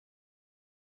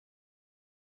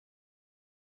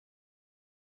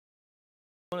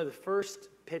One of the first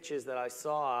pitches that I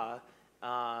saw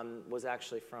was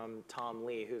actually from Tom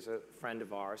Lee, who's a friend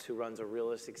of ours, who runs a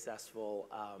really successful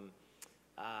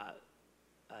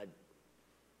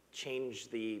change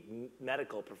the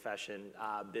medical profession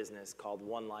business called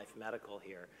One Life Medical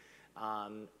here.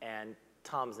 And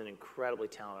Tom's an incredibly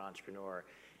talented entrepreneur.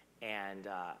 And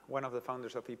one of the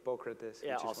founders of Hippocrates.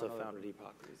 Yeah, also founded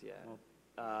Hippocrates, yeah.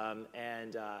 Oh.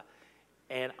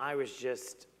 And I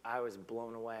was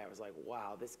blown away. I was like,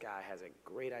 wow, this guy has a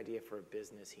great idea for a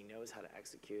business. He knows how to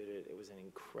execute it. It was an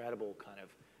incredible kind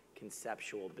of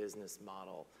conceptual business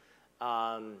model.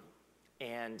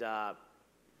 And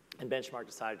Benchmark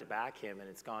decided to back him, and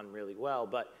it's gone really well.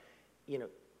 But, you know,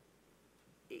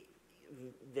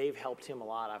 they've helped him a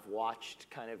lot. I've watched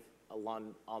kind of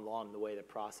along the way the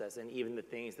process, and even the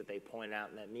things that they pointed out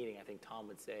in that meeting, I think Tom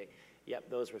would say, yep,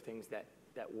 those were things that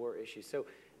were issues. So,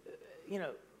 you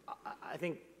know, I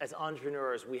think as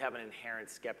entrepreneurs, we have an inherent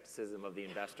skepticism of the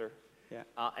investor. Yeah.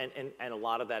 And a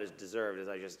lot of that is deserved, as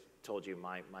I just told you,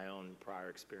 my own prior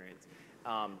experience.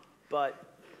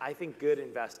 But I think good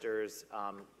investors,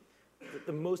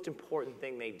 the most important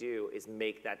thing they do is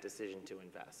make that decision to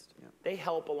invest. Yeah. They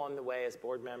help along the way as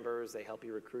board members. They help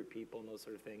you recruit people and those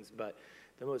sort of things. But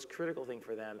the most critical thing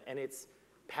for them, and it's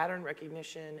pattern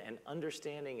recognition and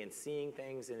understanding and seeing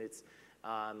things. And it's,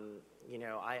 you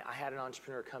know, I had an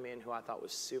entrepreneur come in who I thought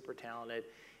was super talented,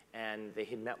 and they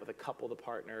had met with a couple of the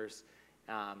partners,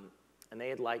 and they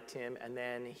had liked him. And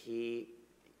then he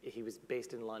was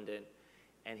based in London,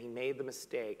 and he made the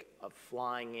mistake of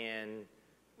flying in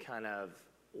kind of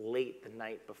late the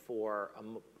night before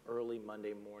an early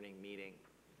Monday morning meeting.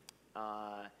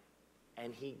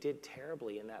 And he did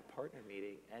terribly in that partner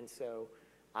meeting. And so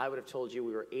I would have told you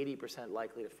we were 80%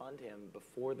 likely to fund him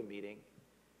before the meeting.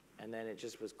 And then it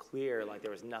just was clear, like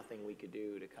there was nothing we could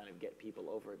do to kind of get people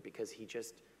over it, because he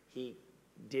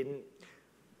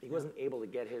wasn't able to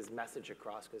get his message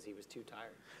across because he was too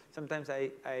tired. Sometimes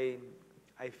I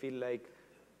feel like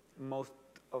most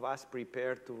of us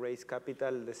prepare to raise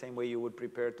capital the same way you would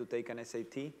prepare to take an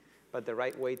SAT, but the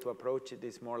right way to approach it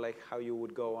is more like how you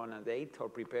would go on a date or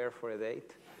prepare for a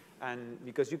date. And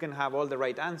because you can have all the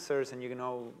right answers, and you can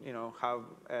have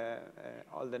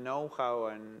all the know-how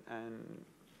and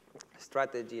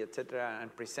strategy, etc.,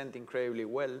 and present incredibly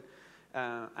well,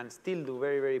 and still do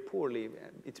very, very poorly.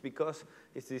 It's because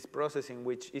it's this process in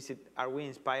which are we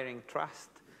inspiring trust?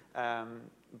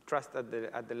 Trust at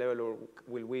the level, or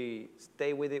will we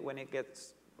stay with it when it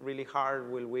gets really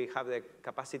hard? Will we have the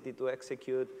capacity to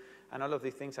execute? And all of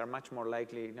these things are much more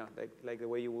likely, you know, like the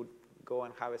way you would go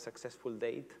and have a successful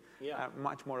date. Yeah.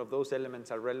 Much more of those elements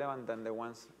are relevant than the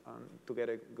ones to get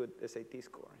a good SAT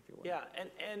score, if you will. Yeah,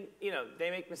 and you know, they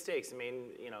make mistakes. I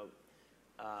mean, you know,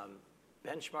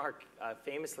 Benchmark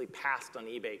famously passed on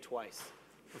eBay twice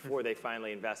before they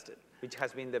finally invested. Which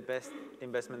has been the best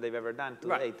investment they've ever done to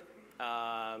date.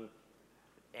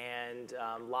 And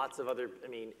lots of other, I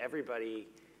mean, everybody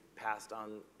passed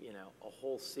on, you know, a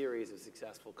whole series of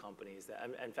successful companies.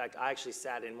 In fact, I actually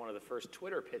sat in one of the first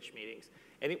Twitter pitch meetings,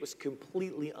 and it was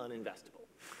completely uninvestable.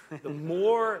 The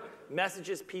more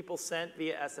messages people sent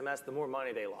via SMS, the more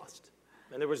money they lost.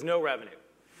 And there was no revenue.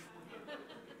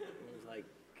 It was like,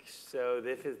 so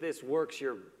if this works,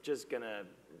 you're just going to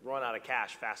run out of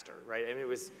cash faster, right? I mean, it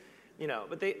was, you know,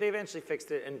 but they eventually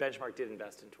fixed it, and Benchmark did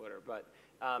invest in Twitter. But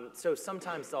so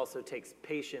sometimes it also takes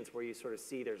patience, where you sort of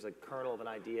see there's a kernel of an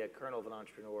idea, kernel of an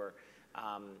entrepreneur,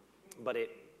 but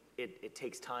it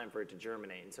takes time for it to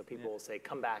germinate. And so people will say,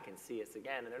 come back and see us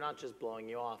again. And they're not just blowing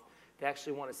you off. They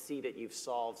actually want to see that you've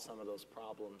solved some of those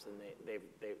problems and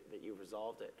that you've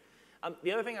resolved it.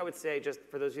 The other thing I would say, just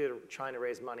for those of you that are trying to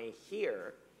raise money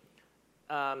here,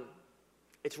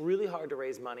 it's really hard to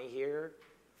raise money here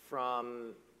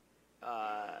from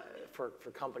for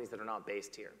companies that are not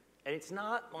based here. And it's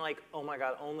not like, oh my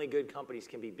God, only good companies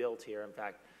can be built here. In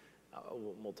fact,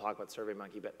 we'll talk about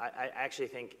SurveyMonkey, but I actually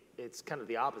think it's kind of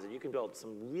the opposite. You can build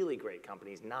some really great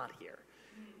companies not here.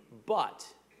 But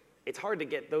it's hard to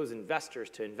get those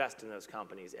investors to invest in those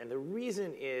companies. And the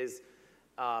reason is,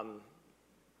 well,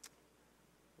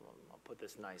 I'll put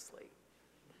this nicely.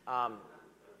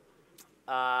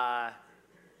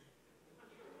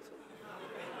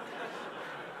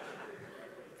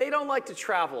 They don't like to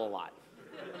travel a lot.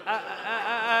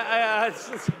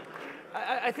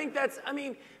 I think that's, I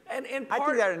mean, and I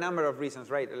think there are a number of reasons,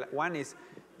 right? One is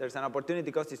there's an opportunity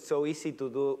because it's so easy to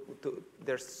do.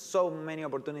 There's so many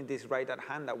opportunities right at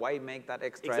hand that why make that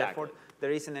extra effort?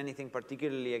 There isn't anything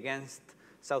particularly against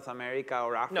South America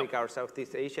or Africa or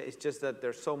Southeast Asia. It's just that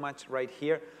there's so much right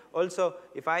here. Also,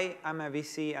 if I am a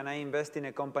VC and I invest in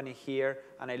a company here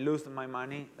and I lose my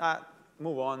money,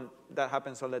 move on. That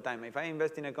happens all the time. If I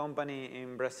invest in a company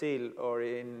in Brazil or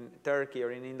in Turkey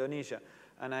or in Indonesia,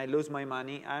 and I lose my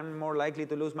money, I'm more likely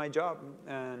to lose my job.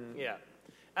 And yeah,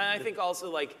 and I think also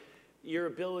like your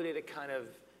ability to kind of,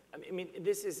 I mean,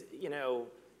 this is, you know,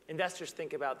 investors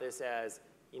think about this as,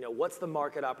 you know, what's the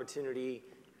market opportunity?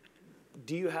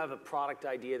 Do you have a product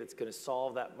idea that's going to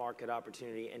solve that market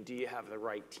opportunity, and do you have the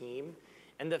right team?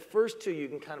 And the first two you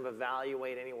can kind of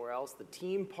evaluate anywhere else. The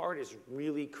team part is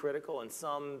really critical, and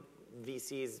some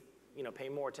VCs, you know, pay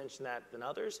more attention to that than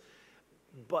others.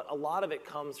 But a lot of it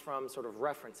comes from sort of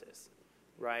references,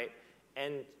 right?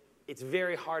 And it's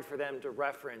very hard for them to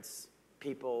reference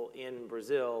people in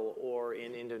Brazil or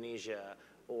in Indonesia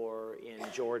or in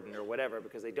Jordan or whatever,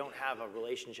 because they don't have a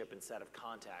relationship and set of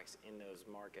contacts in those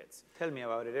markets. Tell me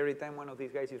about it. Every time one of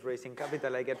these guys is raising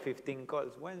capital, I get 15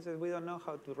 calls. Wences, we don't know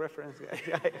how to reference guys.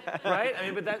 Right? I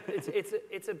mean, but that,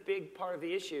 it's a big part of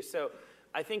the issue. So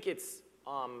I think it's,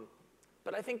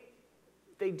 but I think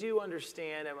they do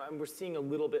understand, and we're seeing a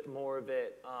little bit more of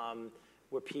it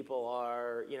where people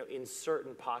are, you know, in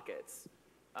certain pockets.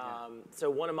 So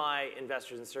one of my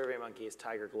investors in SurveyMonkey is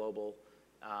Tiger Global.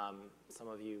 Some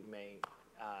of you may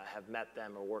have met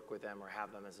them or work with them or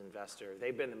have them as an investor.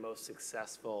 They've been the most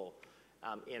successful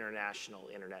international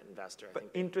internet investor. But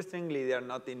interestingly, they're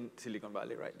not in Silicon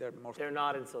Valley, right? They're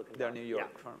not in Silicon Valley. They're New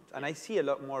York firms. And I see a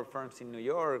lot more firms in New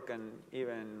York and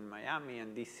even Miami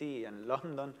and DC and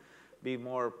London be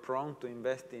more prone to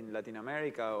invest in Latin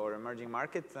America or emerging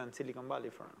markets than Silicon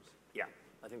Valley firms. Yeah,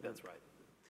 I think that's right.